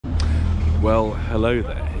Well, hello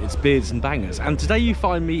there, it's Beards and Bangers, and today you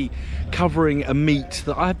find me covering a meet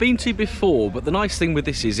that I have been to before, but the nice thing with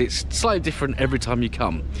this is it's slightly different every time you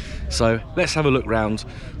come. So let's have a look round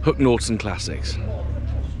Hook Norton Classics.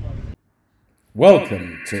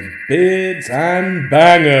 Welcome to Beards and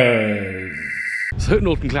Bangers. So Hook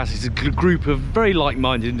Norton Classics is a group of very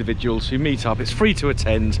like-minded individuals who meet up. It's free to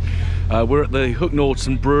attend. We're at the Hook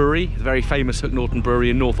Norton Brewery, the very famous Hook Norton Brewery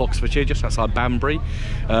in North Oxfordshire, just outside Banbury.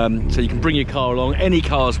 So you can bring your car along. Any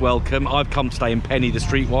car's welcome. I've come today in Penny, the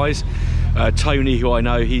Streetwise. Tony, who I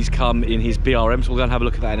know, he's come in his BRM, so we'll go and have a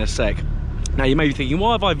look at that in a sec. Now you may be thinking,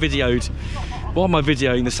 why am I videoing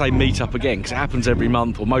the same meetup again? Because it happens every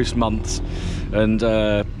month or most months, and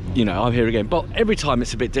you know, I'm here again, but every time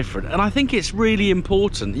it's a bit different, and I think it's really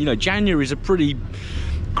important. You know, January is a pretty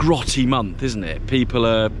grotty month, isn't it? People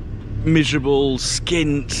are miserable,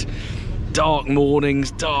 skint, dark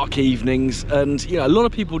mornings, dark evenings, and you know, a lot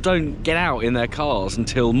of people don't get out in their cars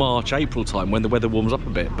until March, April time, when the weather warms up a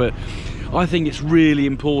bit. But I think it's really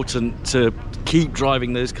important to keep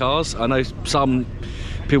driving those cars. I know some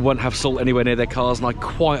people won't have salt anywhere near their cars, and I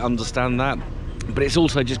quite understand that. But it's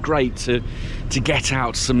also just great to get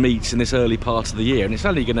out to some meets in this early part of the year, and it's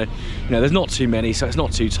only gonna, you know, there's not too many, so it's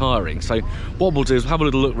not too tiring. So what we'll do is we'll have a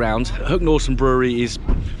little look round. Hook Norton Brewery is,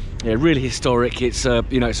 yeah, really historic. It's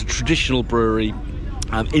you know, it's a traditional brewery,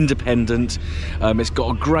 independent. It's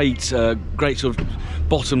got a great sort of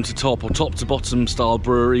bottom to top or top to bottom style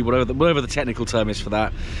brewery, whatever the technical term is for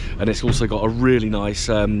that. And it's also got a really nice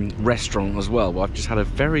restaurant as well, where I've just had a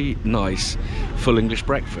very nice full English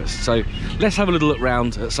breakfast. So let's have a little look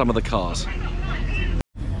round at some of the cars.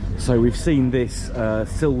 So we've seen this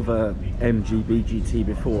silver MG BGT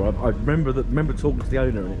before. I remember talking to the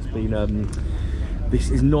owner, and it's been this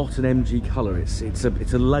is not an MG colour. It's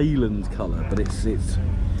a Leyland colour, but it's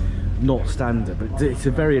not standard. But it's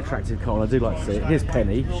a very attractive car, and I do like to see it. Here's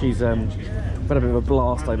Penny. She's had a bit of a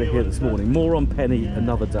blast over here this morning. More on Penny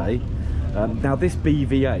another day. Now this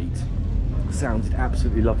BV8 sounded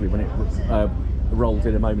absolutely lovely when it rolled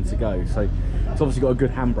in a moment ago. So it's obviously got a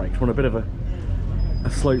good handbrake. We're on a bit of a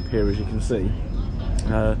slope here, as you can see.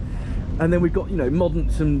 And then we've got, you know, modern.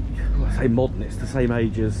 Well, I say modern. It's the same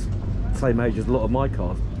age as a lot of my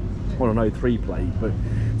cars. On an 03 plate, but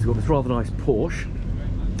it's got this rather nice Porsche.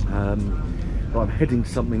 But I'm heading to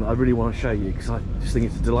something that I really want to show you, because I just think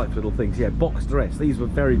it's a delightful little thing. So yeah, Boxster S. These were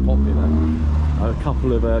very popular. A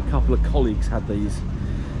couple of colleagues had these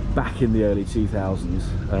back in the early 2000s.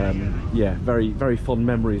 Yeah, very fond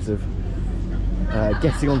memories of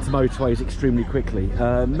getting onto motorways extremely quickly.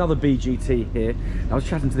 Another BGT here. I was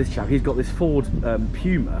chatting to this chap. He's got this Ford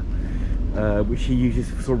Puma, which he uses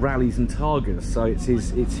for sort of rallies and targas. So it's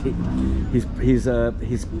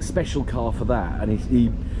his special car for that, and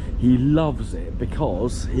he loves it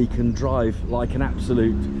because he can drive like an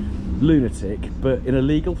absolute lunatic, but in a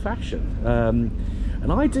legal fashion.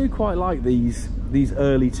 And I do quite like these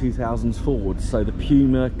early 2000s Fords. So the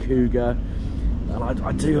Puma, Cougar, and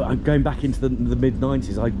I'm going back into the mid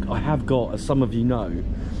 90s. I have got, as some of you know,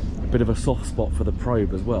 a bit of a soft spot for the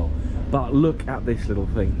Probe as well. But look at this little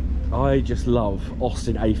thing. I just love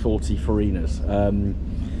Austin A40 Farinas.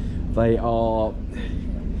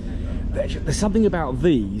 There's something about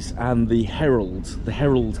these and the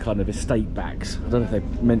Herald kind of estate backs. I don't know if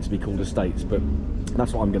they're meant to be called estates, but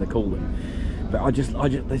that's what I'm going to call them. But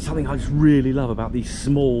there's something I just really love about these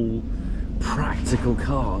small, practical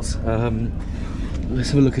cars.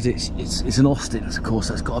 Let's have a look at it. It's an Austin, of course.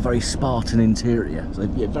 So it's got a very Spartan interior. So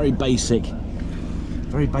yeah, very basic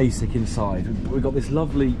inside. We've got this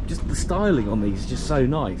lovely, just the styling on these is just so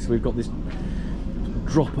nice. We've got this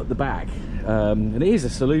drop at the back, and it is a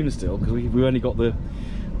saloon still, because we've only got the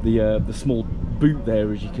small boot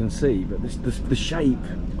there, as you can see. But the shape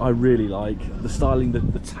I really like. The styling,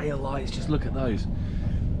 the tail lights, just look at those.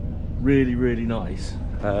 Really nice.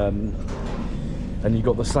 And you've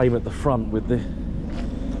got the same at the front with the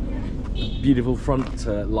beautiful front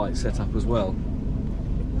light setup as well.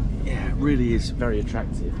 Yeah, it really is very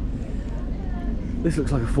attractive. This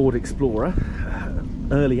looks like a Ford Explorer,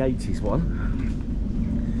 early 80s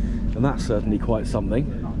one, and that's certainly quite something.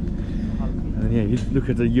 And yeah, you look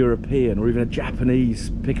at a European or even a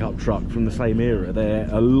Japanese pickup truck from the same era, they're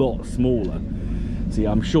a lot smaller. See,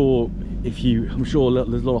 I'm sure there's a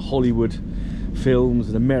lot of Hollywood films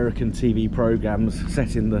and American TV programs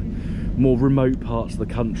set in the more remote parts of the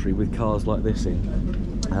country with cars like this in.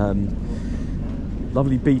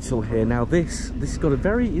 Lovely Beetle here. Now this has got a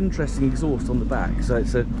very interesting exhaust on the back. So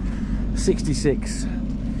it's a 66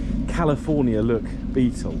 California look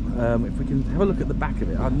Beetle. If we can have a look at the back of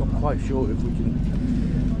it, I'm not quite sure if we can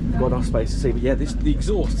we've got enough space to see. But yeah, the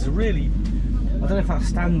exhaust is a really, I don't know if that's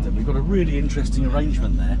standard. We've got a really interesting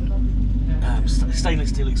arrangement there. Stainless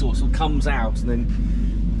steel exhaust sort of comes out, and then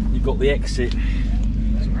you've got the exit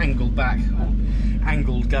sort of angled back, or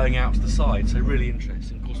angled going out to the side. So really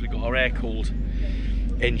interesting. Of course, we've got our air-cooled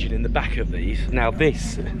engine in the back of these. Now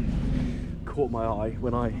this caught my eye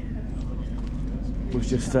when I was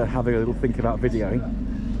just having a little think about videoing.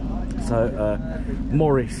 So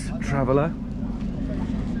Morris Traveller,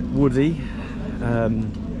 Woody,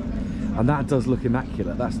 and that does look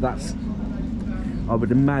immaculate. That's I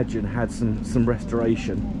would imagine had some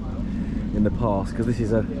restoration in the past, because this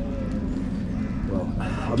is a, well,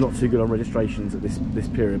 I'm not too good on registrations at this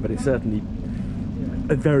period, but it's certainly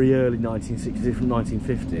a very early 1960s from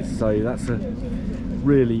 1950s. So that's a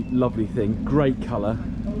really lovely thing. Great colour.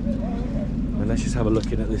 And let's just have a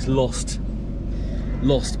look in at this lost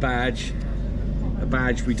badge, a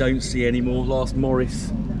badge we don't see anymore. Last Morris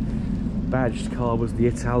badged car was the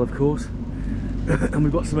Ital, of course. And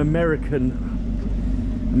we've got some American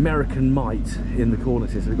might in the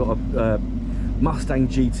corners here. So we've got a Mustang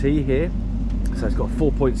GT here, so it's got a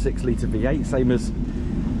 4.6 litre V8, same as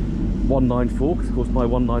 194, because of course my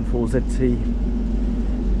 194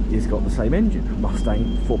 ZT has got the same engine,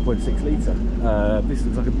 Mustang 4.6 litre. This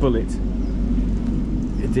looks like a Bullet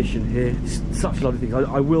edition here. It's such a lovely thing.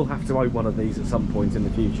 I will have to own one of these at some point in the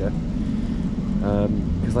future,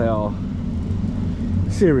 because they are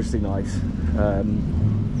seriously nice.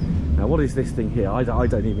 Now what is this thing here? I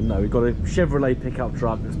don't even know. We've got a Chevrolet pickup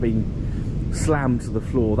truck that's been slammed to the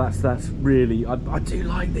floor. That's really, I do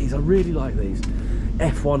like these. I really like these.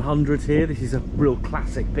 F100 here. This is a real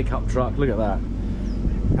classic pickup truck. Look at that.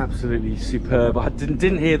 Absolutely superb. I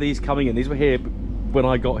didn't hear these coming in. These were here when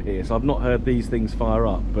I got here, so I've not heard these things fire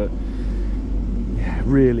up. But yeah,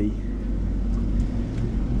 really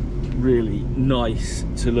nice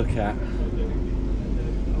to look at.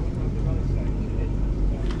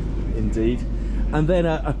 Indeed. And then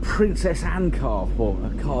a Princess Anne car, or a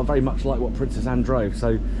car very much like what Princess Anne drove.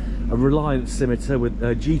 So a Reliance scimitar with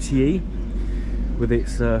a GTE with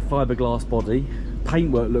its fiberglass body.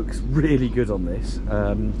 Paintwork looks really good on this.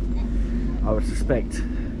 I would suspect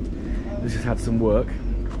this has had some work.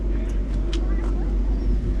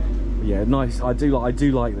 Yeah, nice. I do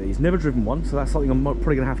like these. Never driven one, so that's something I'm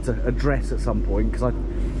probably going to have to address at some point, because I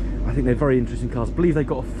think they're very interesting cars. I believe they've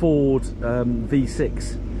got a Ford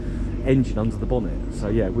V6 engine under the bonnet, so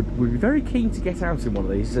yeah, we'd be very keen to get out in one of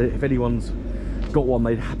these. If anyone's got one,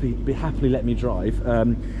 they'd happily let me drive.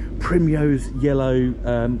 Primrose yellow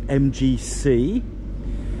MGC,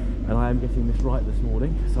 and I am getting this right this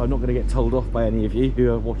morning, so I'm not going to get told off by any of you who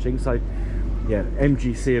are watching. So yeah,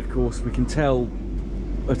 MGC, of course, we can tell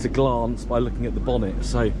at a glance by looking at the bonnet.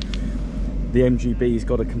 So the MGB's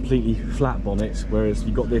got a completely flat bonnet, whereas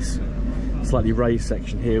you've got this slightly raised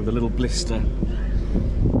section here with a little blister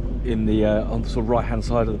in the on the sort of right hand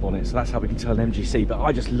side of the bonnet. So that's how we can tell an MGC. But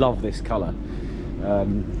I just love this colour.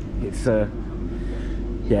 It's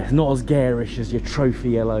yeah, it's not as garish as your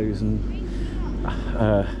trophy yellows and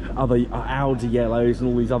other Audi yellows and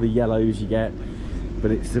all these other yellows you get,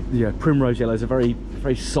 but it's primrose yellow is a very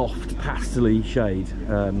soft pastel-y shade.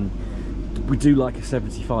 We do like a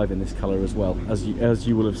 75 in this colour as well, as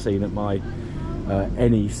you will have seen at my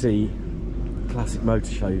NEC Classic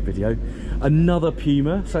Motor Show video. Another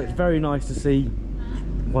Puma, so it's very nice to see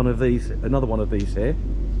one of these, another one of these here.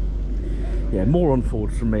 Yeah, more on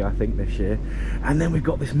Fords from me, I think, this year. And then we've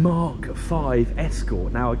got this Mark V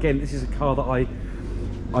Escort. Now again, this is a car that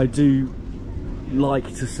I do like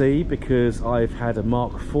to see, because I've had a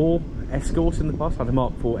Mark IV Escort in the past. I had a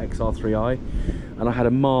Mark IV XR3i, and I had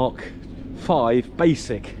a Mark V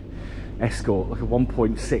basic Escort, like a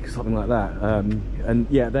 1.6, something like that. And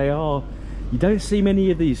yeah, they are, you don't see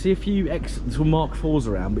many of these. See a few Mark IVs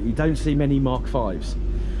around, but you don't see many Mark Vs.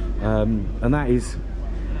 And that is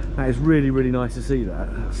really nice to see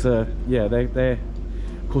that. So yeah, they're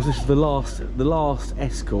of course, this is the last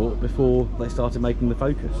Escort before they started making the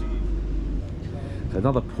Focus. So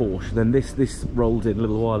another Porsche. Then this rolled in a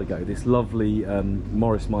little while ago, this lovely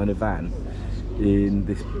Morris Minor van in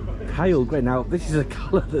this pale grey. Now this is a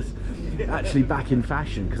colour that's actually back in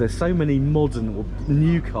fashion, because there's so many modern or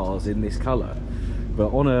new cars in this colour, but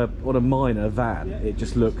on a minor van it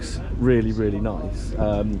just looks really nice.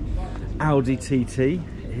 Audi TT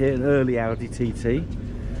here, an early Audi TT.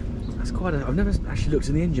 That's quite I've never actually looked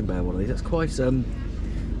in the engine bay of one of these. That's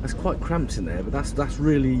quite cramped in there, but that's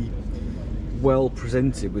really well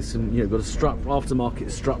presented with some, got a aftermarket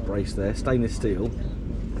strut brace there, stainless steel,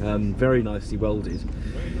 very nicely welded.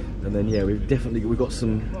 And then yeah, we've got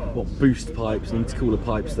some boost pipes and intercooler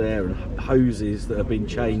pipes there, and hoses that have been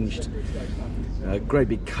changed. Great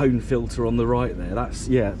big cone filter on the right there.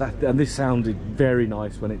 And this sounded very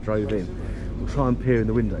nice when it drove in. We'll try and peer in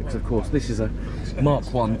the window because of course this is a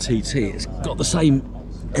Mark 1 TT. It's got the same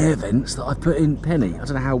air vents that I put in Penny. I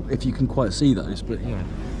don't know if you can quite see those, but yeah,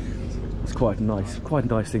 it's quite a nice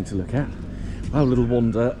thing to look at. I'll have a little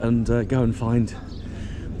wander and go and find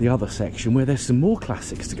the other section where there's some more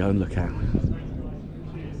classics to go and look at.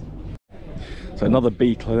 So another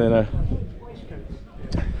Beetle and then a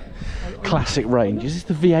classic range. Is this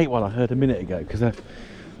the V8 one I heard a minute ago? Because there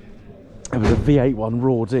was a V8 one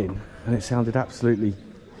roared in and it sounded absolutely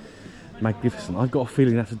magnificent. I've got a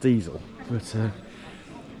feeling that's a diesel, but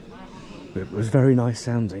it was very nice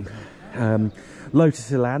sounding.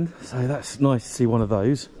 Lotus Elan, so that's nice to see one of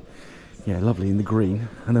those. Yeah, lovely in the green.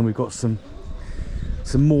 And then we've got some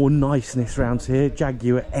more niceness around here.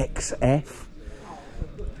 Jaguar XF.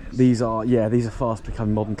 These are fast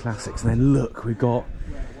becoming modern classics. And then look, we've got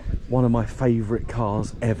one of my favourite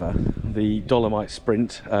cars ever, the Dolomite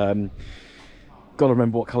Sprint. Got to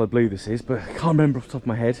remember what colour blue this is, but I can't remember off the top of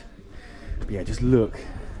my head. But yeah, just look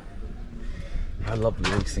how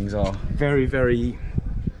lovely these things are. Very, very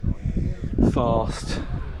fast,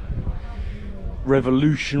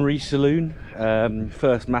 revolutionary saloon.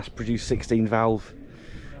 First mass-produced 16-valve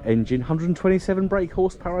engine, 127 brake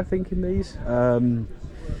horsepower I think in these.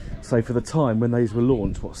 So for the time when these were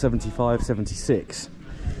launched, what, 75, 76,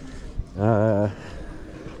 it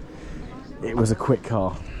was a quick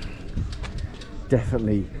car.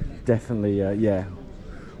 Definitely, yeah,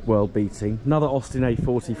 world beating. Another Austin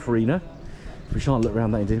A40 Farina. We shan't look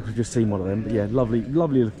around that engine, we've just seen one of them, but yeah, lovely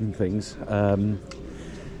looking things. And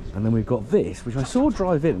then we've got this, which I saw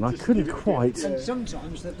drive in and I couldn't quite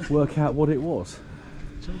work out what it was.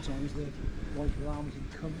 Sometimes the white alarms can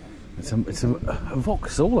come. It's a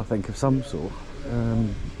Vauxhall, I think, of some sort.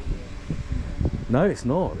 No, it's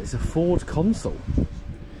not. It's a Ford Consul.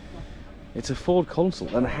 It's a Ford Consul,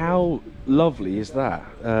 and how lovely is that?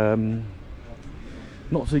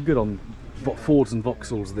 Not too good on Fords and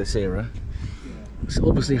Vauxhalls of this era. It's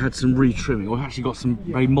obviously had some re-trimming. We've actually got some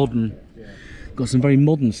very modern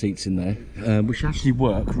seats in there, which actually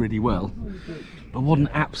work really well. But what an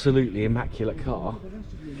absolutely immaculate car.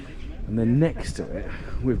 And then next to it,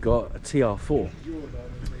 we've got a TR4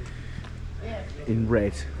 in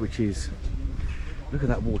red, which is, look at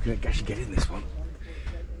that wall, you can actually get in this one.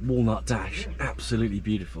 Walnut dash, absolutely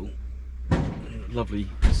beautiful. Lovely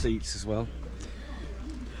seats as well.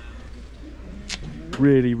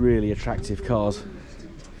 Really attractive cars.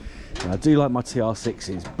 Now, I do like my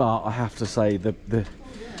TR6s, but I have to say the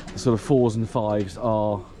sort of 4s and 5s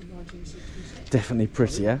are definitely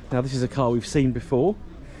prettier. Now this is a car we've seen before.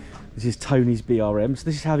 This is Tony's BRM, so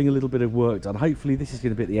this is having a little bit of work done. Hopefully this is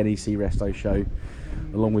going to be at the NEC Resto show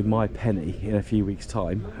along with my Penny in a few weeks'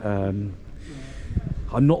 time.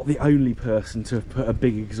 I'm not the only person to have put a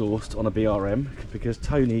big exhaust on a BRM, because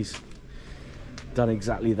Tony's done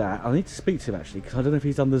exactly that. I need to speak to him actually, because I don't know if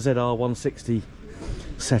he's done the ZR160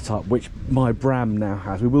 setup, which my Bram now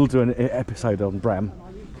has. We will do an episode on Bram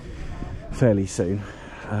fairly soon.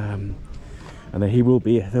 And then there'll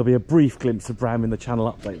be a brief glimpse of Bram in the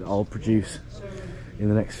channel update that I'll produce in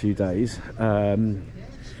the next few days.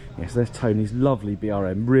 Yes, there's Tony's lovely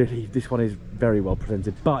BRM. Really, this one is very well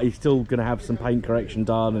presented, but he's still going to have some paint correction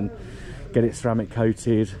done and get it ceramic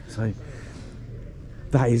coated. So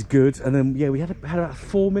that is good. And then yeah, we had about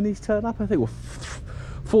 4 minis turn up, I think, or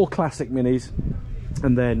 4 classic minis,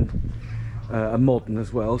 and then a modern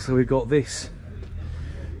as well. So we've got this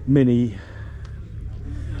mini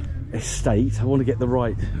estate. I want to get the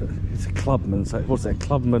right, it's a Clubman, so what's it,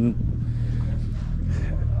 Clubman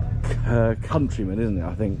Countryman, isn't it,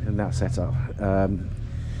 I think, in that setup.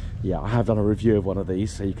 Yeah, I have done a review of one of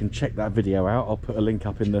these, so you can check that video out. I'll put a link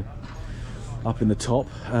up in the top.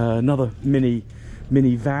 Another mini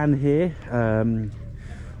van here, on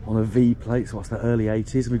a V plate, so what's that, early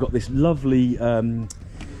 80s. And we've got this lovely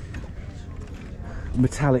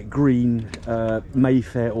metallic green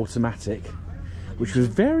Mayfair automatic, which was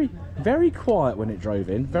very quiet when it drove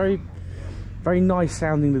in. Very nice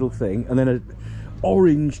sounding little thing. And then a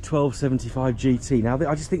orange 1275 GT. Now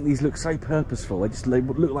I just think these look so purposeful. They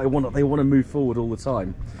look like they want to move forward all the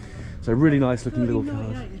time. So really nice looking little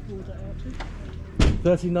cars.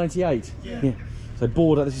 1398. Yeah. So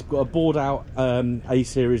this has got a bored out A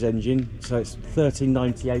series engine. So it's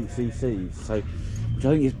 1398 cc. So which I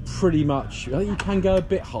think is pretty much. I think you can go a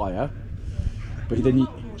bit higher, but then you.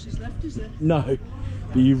 Left, is there? No,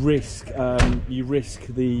 but you risk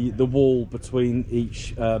the wall between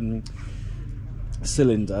each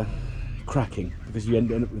cylinder cracking because you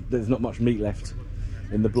end up, there's not much meat left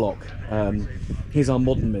in the block. Here's our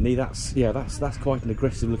modern Mini. That's quite an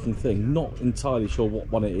aggressive looking thing. Not entirely sure what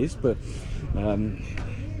one it is, but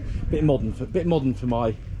bit modern for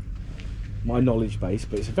my knowledge base.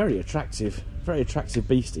 But it's a very attractive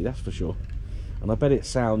beastie, that's for sure. And I bet it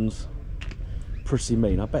sounds pretty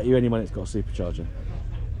mean. I bet you anyone it's got a supercharger.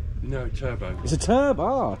 No, turbo. It's a turbo.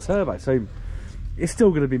 Ah, turbo. So it's still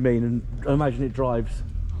going to be mean, and I imagine it drives.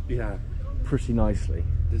 Yeah. Pretty nicely.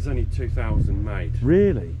 There's only 2,000 made.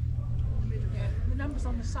 Really? Yeah, the number's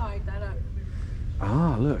on the side there.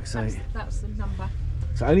 Ah, look. So that's the number.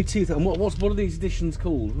 So only 2,000. What are these editions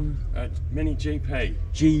called? Mini GP.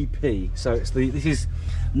 GP. So this is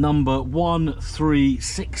number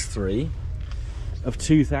 1363 of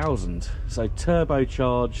 2000. So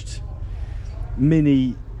turbocharged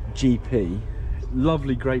Mini GP.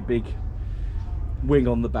 Lovely, great big wing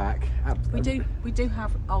on the back. We do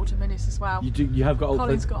have older Minis as well. You have got older.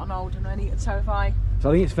 Colin's got an older Mini, and so have I. So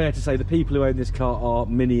I think it's fair to say the people who own this car are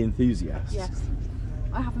Mini enthusiasts. Yes.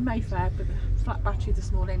 I have a Mayfair with a flat battery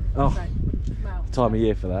this morning. Oh, so, well, time of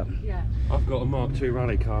year for that. Yeah. I've got a Mark II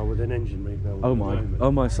rally car with an engine rebuild.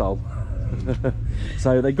 Oh my soul.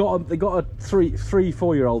 So they got a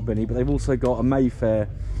 4-year-old Mini, but they've also got a Mayfair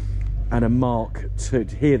and a Mark II.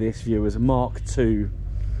 To hear this, viewers, a Mark II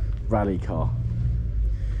rally car.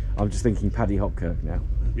 I'm just thinking Paddy Hopkirk now.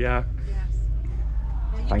 Yeah. Yes.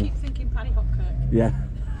 Yeah, you keep thinking Paddy Hopkirk. Yeah.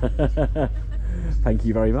 Thank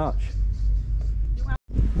you very much.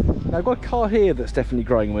 Now I've got a car here that's definitely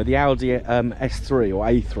growing with the Audi S3 or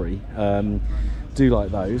A3. Do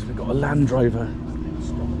like those. We've got a Land Rover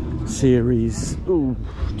Series 2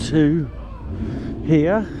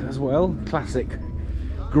 here as well. Classic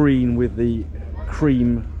green with the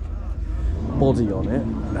cream body on it.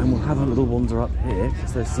 And we'll have a little wander up here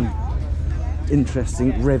because there's some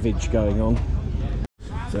interesting revage going on.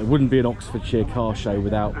 So it wouldn't be an Oxfordshire car show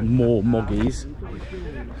without more moggies.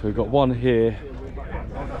 So we've got one here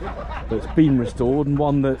that's been restored and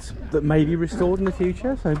one that may be restored in the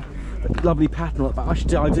future. So a lovely pattern like that.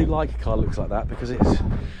 I do like a car that looks like that because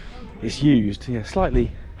it's used. Yeah,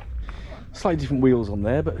 slightly different wheels on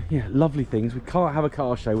there, but yeah, lovely things. We can't have a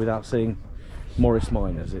car show without seeing Morris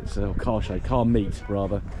Minors. It's a car meet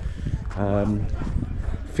rather.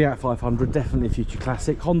 Fiat 500, definitely a future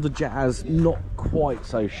classic. Honda Jazz, not quite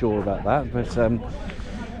so sure about that, but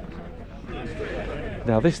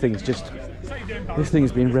now this thing's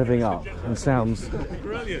been revving up and sounds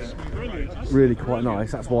really quite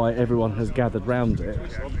nice. That's why everyone has gathered round it,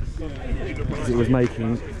 because it was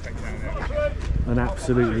making an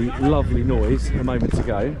absolutely lovely noise a moment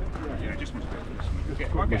ago.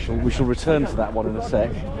 We shall return to that one in a sec.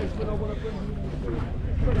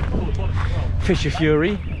 Fisher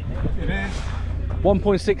Fury. It is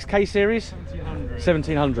 1.6 K series.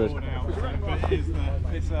 1700.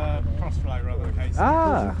 It's a crossflow rather than a case.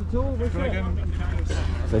 Ah.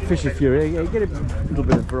 So Fisher Fury, you get a little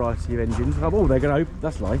bit of variety of engines. Oh, they're going to open.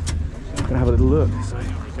 That's nice. Going to have a little look.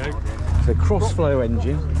 So crossflow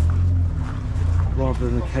engine rather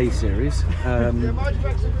than the K series.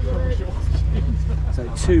 So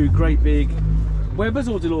two great big Webers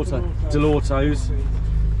or Delortos,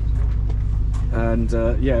 and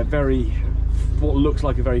yeah, what looks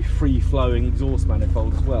like a very free-flowing exhaust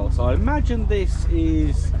manifold as well. So I imagine this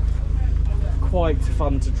is quite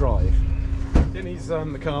fun to drive. It needs the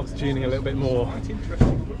carbs tuning a little bit more. It's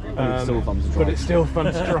still fun to drive. But it's still fun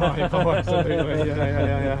to drive. Oh, absolutely.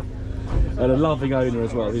 Yeah. And a loving owner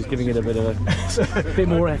as well, who's giving it a bit of a bit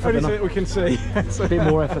more effort than we can see. A bit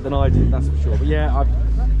more effort than I did, that's for sure. But yeah,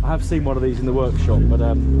 I have seen one of these in the workshop, but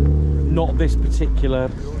not this particular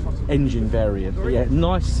engine variant. But yeah,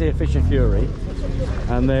 nice to see a Fisher Fury.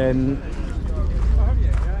 And then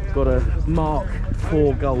got a Mark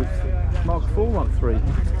IV Golf, Mark 4, Mark 3,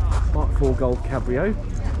 Mark 4 Golf Cabrio.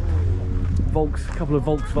 A couple of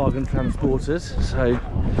Volkswagen transporters. So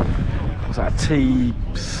what's that,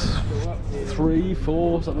 T3,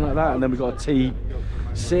 4, something like that, and then we've got a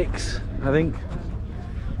T6, I think,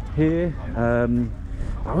 here.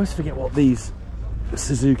 I always forget what these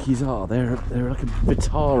Suzukis are. They're like a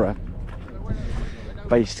Vitara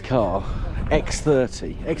based car,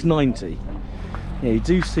 X30, X90. Yeah, you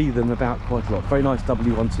do see them about quite a lot. Very nice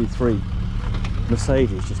W123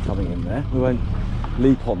 Mercedes just coming in there. We won't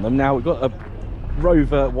leap on them. Now we've got a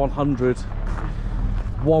Rover 100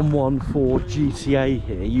 114 GTA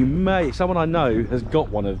here. Someone I know has got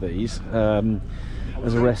one of these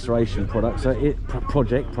as a restoration product. So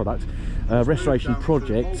restoration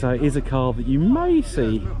project. So it is a car that you may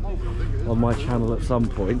see on my channel at some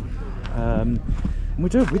point. We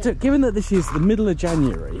do. Given that this is the middle of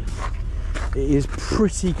January, it is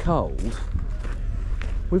pretty cold.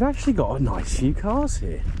 We've actually got a nice few cars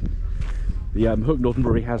here. The Hook Norton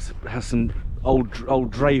Brewery has some old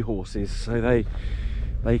dray horses, so they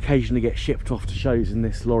occasionally get shipped off to shows in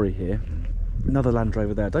this lorry here. Another Land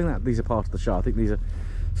Rover there. I don't think these are part of the show. I think these are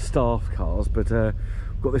staff cars, but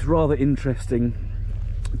we've got this rather interesting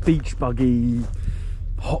beach buggy,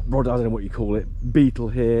 hot rod, I don't know what you call it, Beetle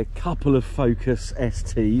here, couple of Focus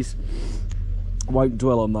STs. Won't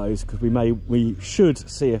dwell on those because we should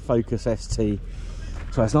see a Focus ST.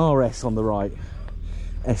 So it's an RS on the right,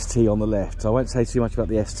 ST on the left. So I won't say too much about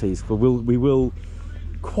the STs, but we will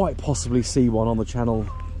quite possibly see one on the channel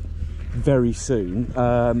very soon.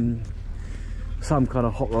 Some kind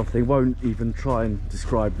of hot rod thing. Won't even try and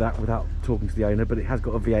describe that without talking to the owner, but it has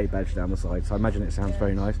got a V8 badge down the side, so I imagine it sounds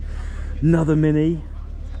very nice. Another Mini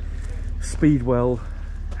Speedwell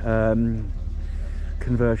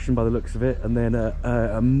conversion by the looks of it, and then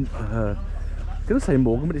I'm gonna say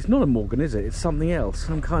Morgan, but it's not a Morgan, is it? It's something else,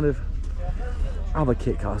 some kind of other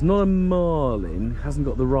kit car. It's not a Marlin, hasn't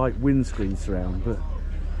got the right windscreen surround, but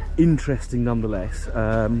interesting nonetheless.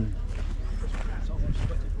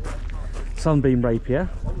 Sunbeam Rapier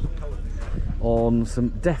on some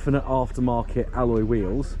definite aftermarket alloy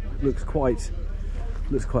wheels. Looks quite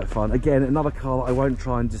fun. Again, another car that I won't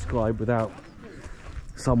try and describe without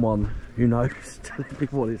someone who knows telling me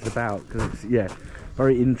what it's about, because it's, yeah,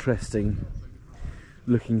 very interesting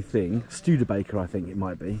looking thing. Studebaker, I think it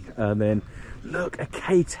might be. And then look, a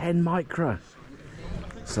K10 Micra.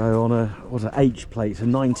 So on a H plate, a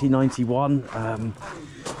 1991.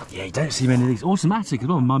 Yeah, you don't see many of these. Automatic as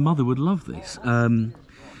well. My mother would love this. Yeah,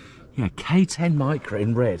 K10 Micra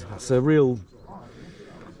in red. That's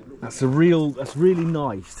really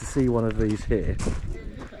nice to see one of these here.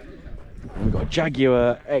 And we've got a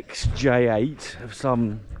Jaguar XJ8 of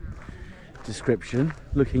some description,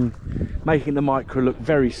 making the Micra look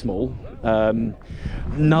very small.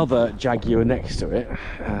 Another Jaguar next to it,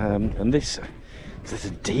 and this is this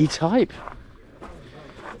a D type?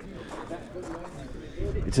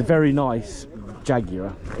 It's a very nice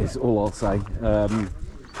Jaguar, is all I'll say.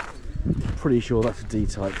 Pretty sure that's a D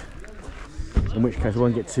type. In which case I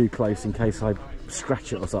won't get too close in case I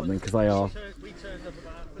scratch it or something, because they are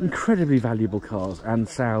incredibly valuable cars and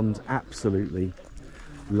sound absolutely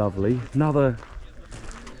lovely. Another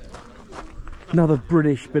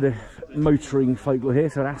British bit of motoring folklore here.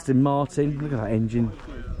 So an Aston Martin, look at that engine.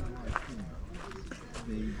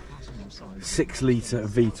 6 litre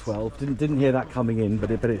V12. Didn't hear that coming in, but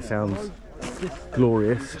it sounds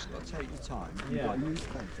glorious.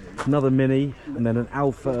 Another Mini, and then an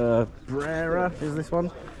Alfa Brera is this one,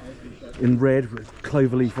 in red with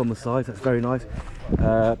cloverleaf on the side. That's very nice.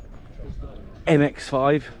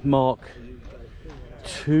 MX-5 Mark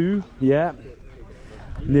II, yeah.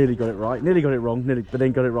 Nearly got it right, nearly got it wrong, but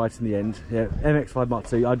then got it right in the end. Yeah, MX-5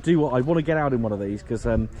 Mark II. I want to get out in one of these because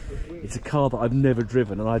it's a car that I've never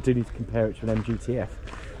driven, and I do need to compare it to an MGTF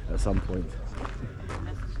at some point.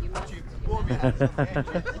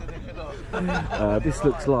 This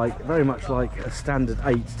looks very much like a standard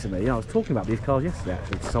 8 to me. I was talking about these cars yesterday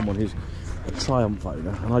actually to someone who's a Triumph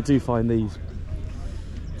owner, and I do find these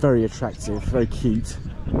very attractive, very cute.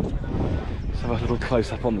 Let's have a little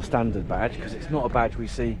close up on the standard badge, because it's not a badge we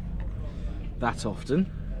see that often.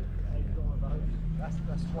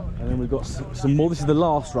 And then we've got some more. This is the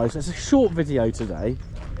last row, so it's a short video today.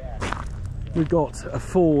 We've got a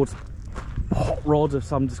Ford hot rod of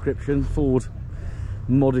some description, Ford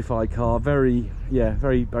modified car, very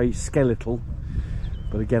skeletal,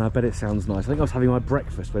 but again I bet it sounds nice. I think I was having my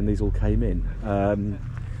breakfast when these all came in.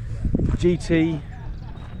 GT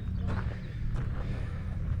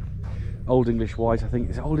Old English white, I think.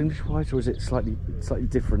 Is it Old English white, or is it slightly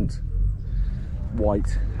different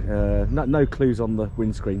white? No clues on the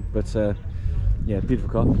windscreen, but yeah, beautiful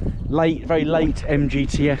car. Very late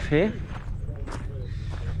MGTF here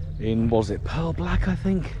in, was it pearl black, I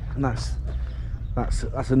think, and that's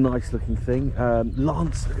a nice looking thing.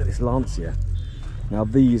 Lance, look at this Lancia. Now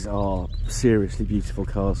these are seriously beautiful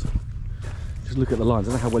cars. Just look at the lines.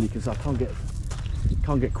 I don't know how well you can see. I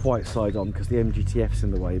can't get quite side on because the MGTF's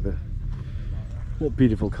in the way, but what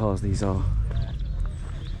beautiful cars these are.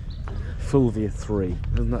 Fulvia 3,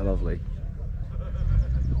 isn't that lovely?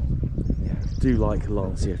 Yeah, do like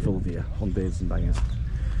Lancia Fulvia on Beards and Bangers.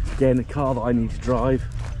 Again, a car that I need to drive.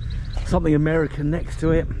 Something American next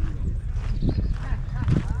to it.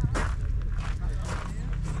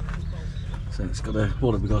 So it's got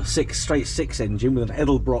what have we got? A straight six engine with an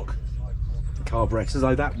Edelbrock carburetor.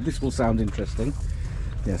 So this will sound interesting.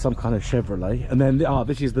 Yeah, some kind of Chevrolet. And then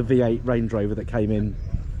this is the V8 Range Rover that came in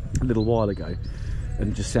a little while ago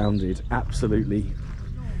and just sounded absolutely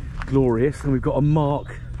glorious. And we've got a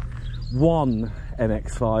Mark 1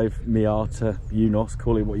 MX-5 Miata Unos,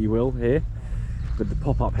 call it what you will, here with the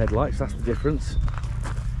pop-up headlights. That's the difference.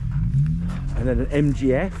 And then an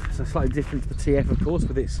MGF, so slightly different to the TF, of course,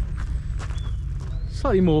 with its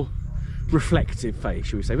slightly more reflective face,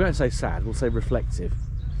 shall we say. We won't say sad, we'll say reflective.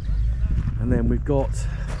 And then we've got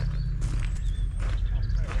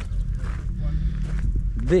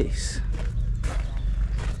this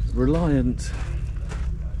Reliant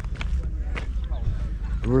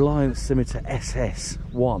Scimitar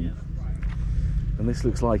SS1, and this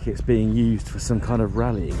looks like it's being used for some kind of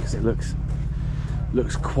rallying, because it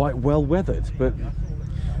looks quite well weathered, but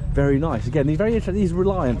very nice. Again, these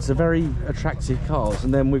Reliants are very attractive cars.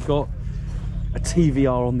 And then we've got a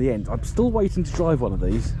TVR on the end. I'm still waiting to drive one of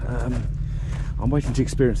these. I'm waiting to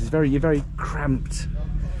experience this very cramped,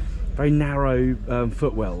 very narrow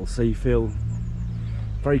footwell, so you feel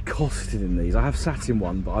very cosseted in these. I have sat in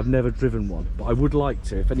one, but I've never driven one, but I would like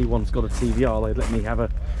to. If anyone's got a TVR, they'd let me have a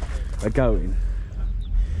go in,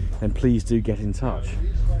 then please do get in touch.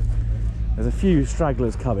 There's a few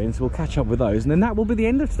stragglers coming, so we'll catch up with those, and then that will be the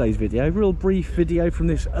end of today's video. A real brief video from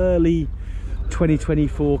this early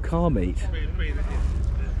 2024 car meet.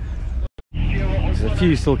 There's a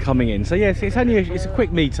few still coming in, so yes, it's a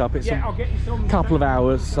quick meet-up. It's a couple of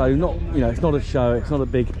hours, so not, you know, it's not a show, it's not a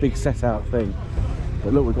big set out thing.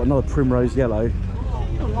 But look, we've got another Primrose Yellow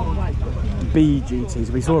B GT.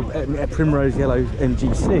 So we saw a Primrose Yellow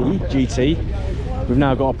MGC GT. We've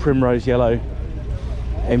now got a Primrose Yellow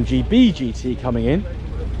MGB GT coming in,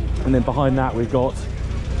 and then behind that we've got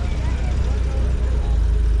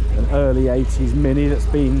an early 80s Mini that's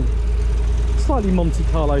been slightly Monte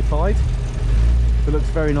Carlo-fied. It looks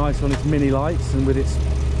very nice on its mini lights and with its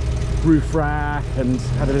roof rack, and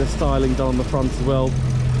had a bit of styling done on the front as well.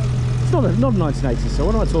 It's not a 1980s, so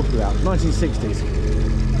what am I talking about? 1960s.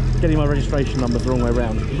 Getting my registration numbers the wrong way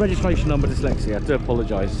around. Registration number dyslexia, I do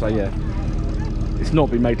apologise. So yeah, it's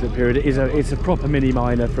not been made to the period. It's a proper mini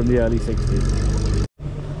minor from the early 60s.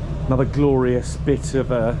 Another glorious bit of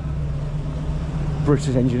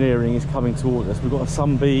British engineering is coming towards us. We've got a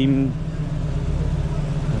Sunbeam.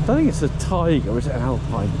 I don't think it's a Tiger, or is it an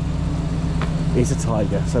Alpine? It's a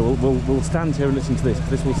Tiger. So we'll stand here and listen to this,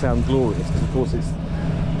 because this will sound glorious, because of course it's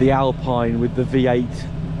the Alpine with the V8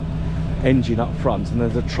 engine up front, and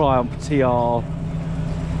there's a Triumph TR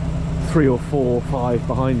 3 or 4 or 5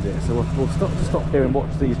 behind it. So we'll stop here and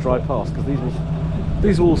watch these drive past, because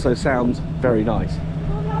these will also sound very nice.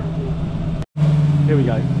 Here we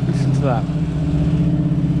go, listen to that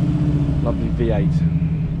lovely V8.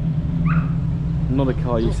 Not a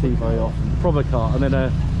car you see very often, proper car. And then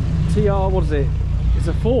a TR, what is it? It's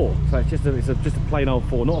a 4, so it's just a plain old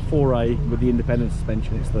 4, not a 4A with the independent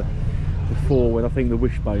suspension. It's the 4 with, I think, the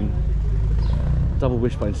wishbone, double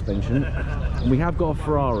wishbone suspension. And we have got a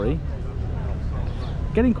Ferrari.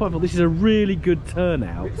 Getting quite full. This is a really good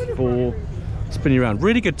turnout for spinning around.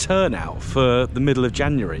 Really good turnout for the middle of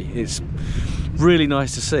January. It's really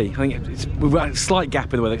nice to see. I think we've got a slight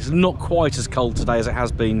gap in the weather. It's not quite as cold today as it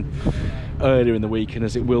has been earlier in the week, and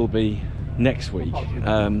as it will be next week.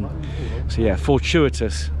 So yeah,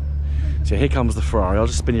 fortuitous. So here comes the Ferrari. I'll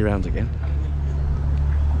just spin you around again.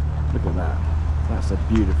 Look at that. That's a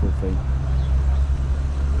beautiful thing.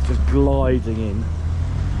 It's just gliding in.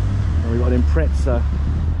 And we've got an Impreza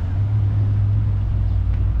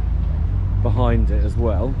behind it as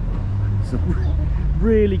well. It's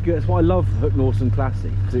really good. That's why I love Hook Norton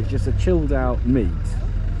Classics, because it's just a chilled out meet,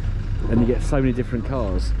 and you get so many different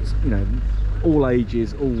cars. It's, you know, all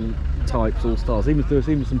ages, all types, all styles. There's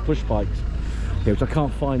even some push bikes here, which I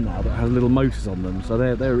can't find now, that have little motors on them. So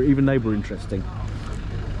they were interesting.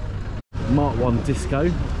 Mark 1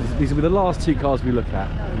 Disco. These will be the last 2 cars we look at.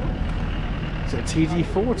 Is it a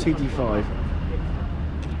TD4 or TD5?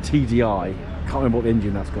 TDI. Can't remember what the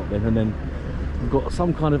engine that's got then. And then we've got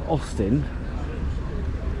some kind of Austin.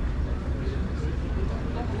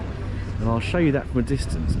 And I'll show you that from a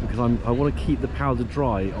distance, because I want to keep the powder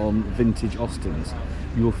dry on vintage Austins.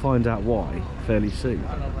 You will find out why fairly soon.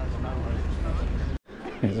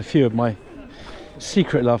 There's a few of my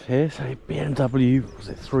secret love here. So BMW, was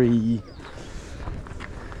it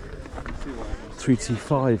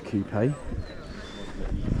 3T5 coupe.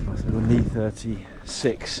 Nice little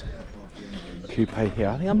E36 coupe here.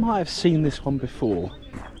 I think I might have seen this one before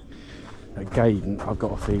at Gaydon, I've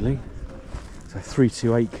got a feeling. So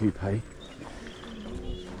 328 coupe.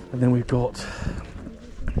 And then we've got,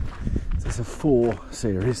 it's a 4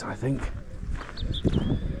 series, I think.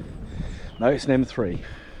 No, it's an M3.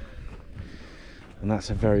 And that's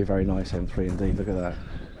a very, very nice M3 indeed. Look at that.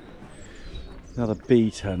 Another B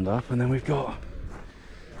turned up, and then we've got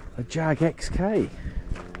a Jag XK.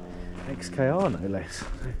 XKR no less.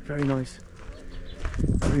 Very nice.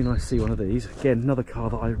 Very nice to see one of these. Again, another car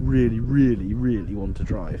that I really, really, really want to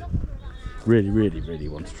drive. Really, really, really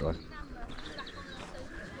want to drive.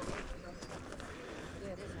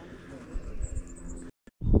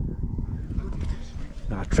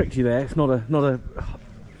 Now, I tricked you there. It's not a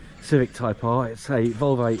Civic Type R. It's a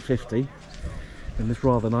Volvo 850 in this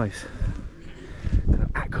rather nice kind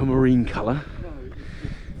of aquamarine colour,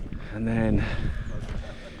 and then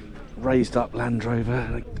raised up Land Rover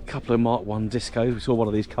and a couple of Mark 1 Discos. We saw one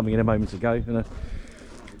of these coming in a moment ago, and a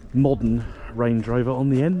modern Range Rover on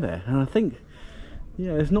the end there. And I think,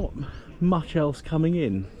 yeah, there's not much else coming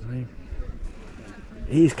in. I mean,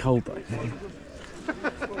 it is cold though.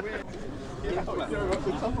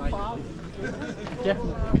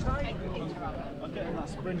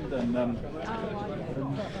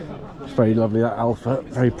 It's very lovely, that Alpha,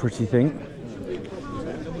 very pretty thing.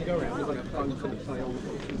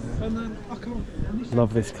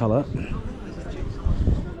 Love this colour.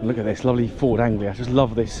 Look at this lovely Ford Anglia. I just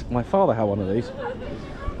love this. My father had one of these.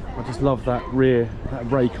 I just love that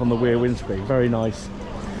rake on the rear windscreen. Very nice.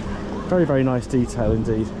 Very, very nice detail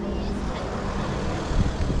indeed.